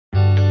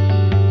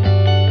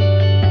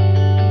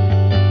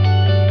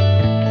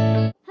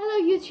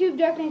YouTube,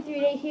 Dark Knight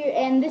 3D here,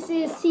 and this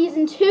is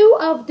season 2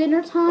 of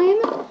Dinner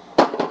Time.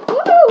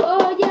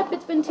 Woohoo! Yep,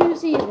 it's been 2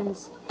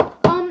 seasons.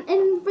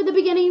 And for the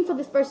beginning, for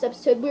this first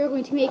episode, we're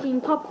going to be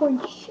making popcorn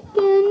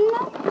chicken.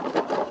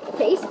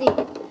 Tasty.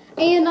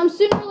 And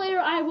sooner or later,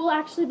 I will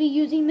actually be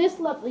using this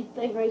lovely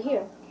thing right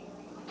here.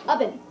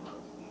 Oven.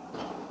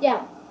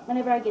 Yeah,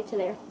 whenever I get to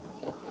there.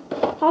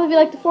 Probably be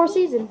like the 4th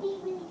season.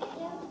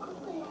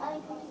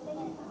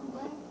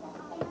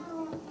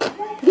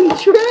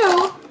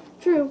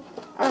 True.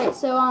 Alright,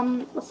 so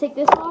let's take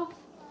this off.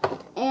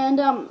 And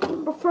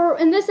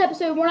in this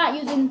episode we're not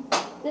using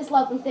this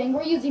lovely thing,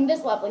 we're using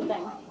this lovely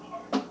thing.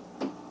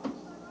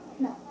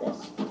 No,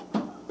 this.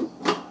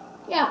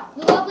 Yeah,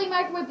 the lovely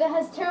microwave that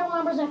has terrible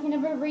numbers and I can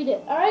never read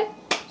it. Alright?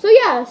 So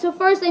yeah, so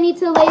first I need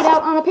to lay it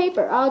out on a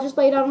paper. I'll just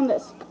lay it out on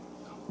this.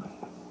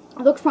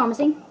 It looks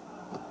promising.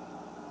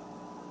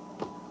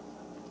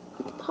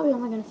 Probably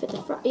only gonna fit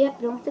the fries.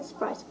 Yep, it only fits the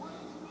fries.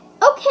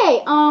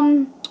 Okay,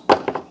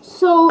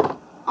 so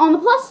on the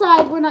plus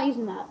side, we're not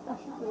using that.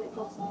 That's not really a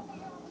plus side.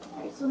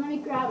 Alright, so let me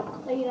grab a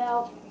plate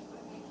out.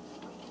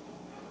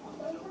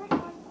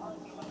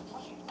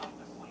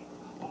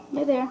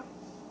 Right there.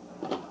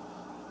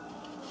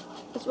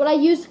 That's what I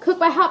use to cook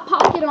my Hot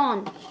Pocket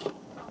on.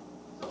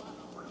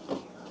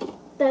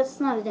 That's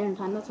not a dinner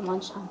time, that's a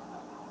lunchtime.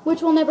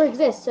 Which will never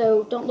exist,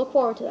 so don't look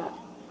forward to that.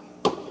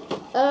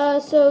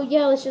 So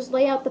yeah, let's just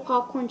lay out the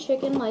popcorn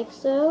chicken like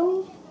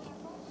so.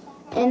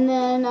 And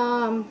then,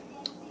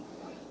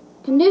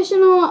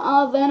 conditional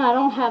oven. I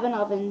don't have an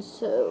oven,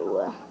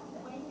 so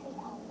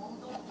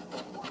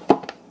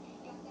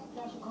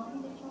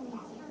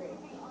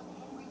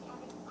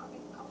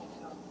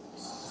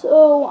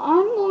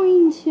I'm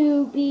going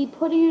to be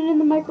putting it in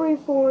the microwave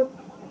for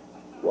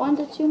 1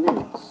 to 2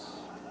 minutes.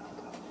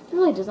 It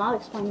really does not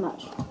explain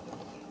much.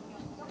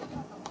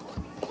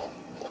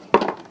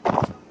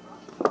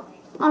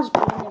 I'll just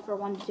put it in there for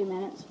 1 to 2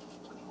 minutes.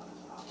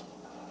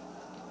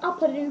 I'll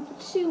put it in for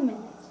 2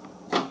 minutes.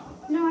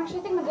 No, actually,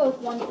 I think I'll go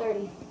with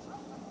 1:30.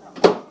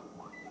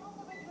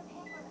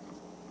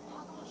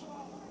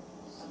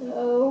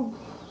 So,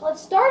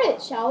 let's start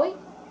it, shall we?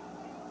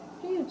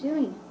 What are you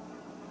doing?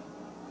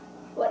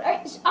 What?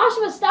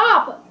 Ashua,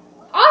 stop!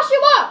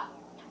 Ashua!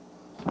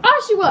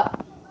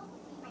 Ashua!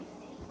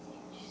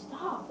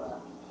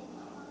 Stop.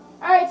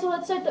 Alright, so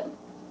let's start the...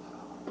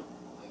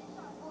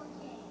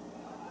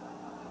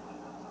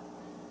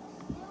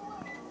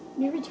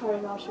 You're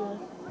retarded, Ashua.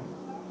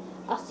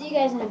 I'll see you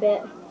guys in a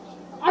bit.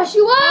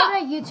 Ashua!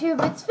 Alright, YouTube,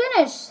 it's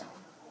finished.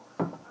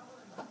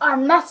 Our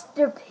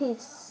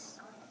masterpiece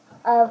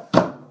of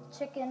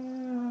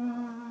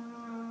chicken...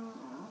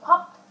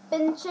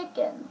 poppin'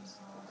 chickens.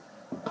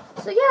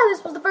 So yeah,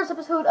 this was the first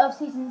episode of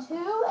season 2,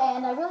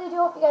 and I really do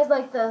hope you guys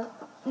like the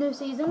new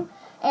season,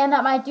 and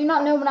I do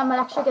not know when I'm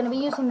actually going to be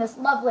using this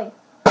lovely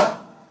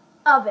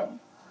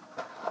oven.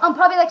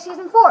 Probably like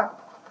season 4,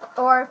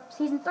 or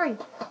season 3,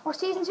 or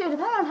season 2,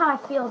 depending on how I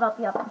feel about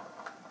the oven.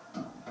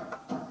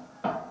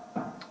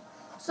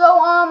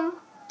 So,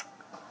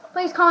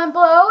 please comment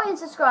below and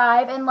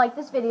subscribe and like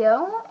this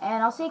video,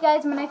 and I'll see you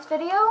guys in my next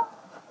video.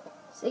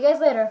 See you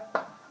guys later.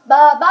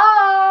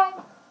 Bye-bye!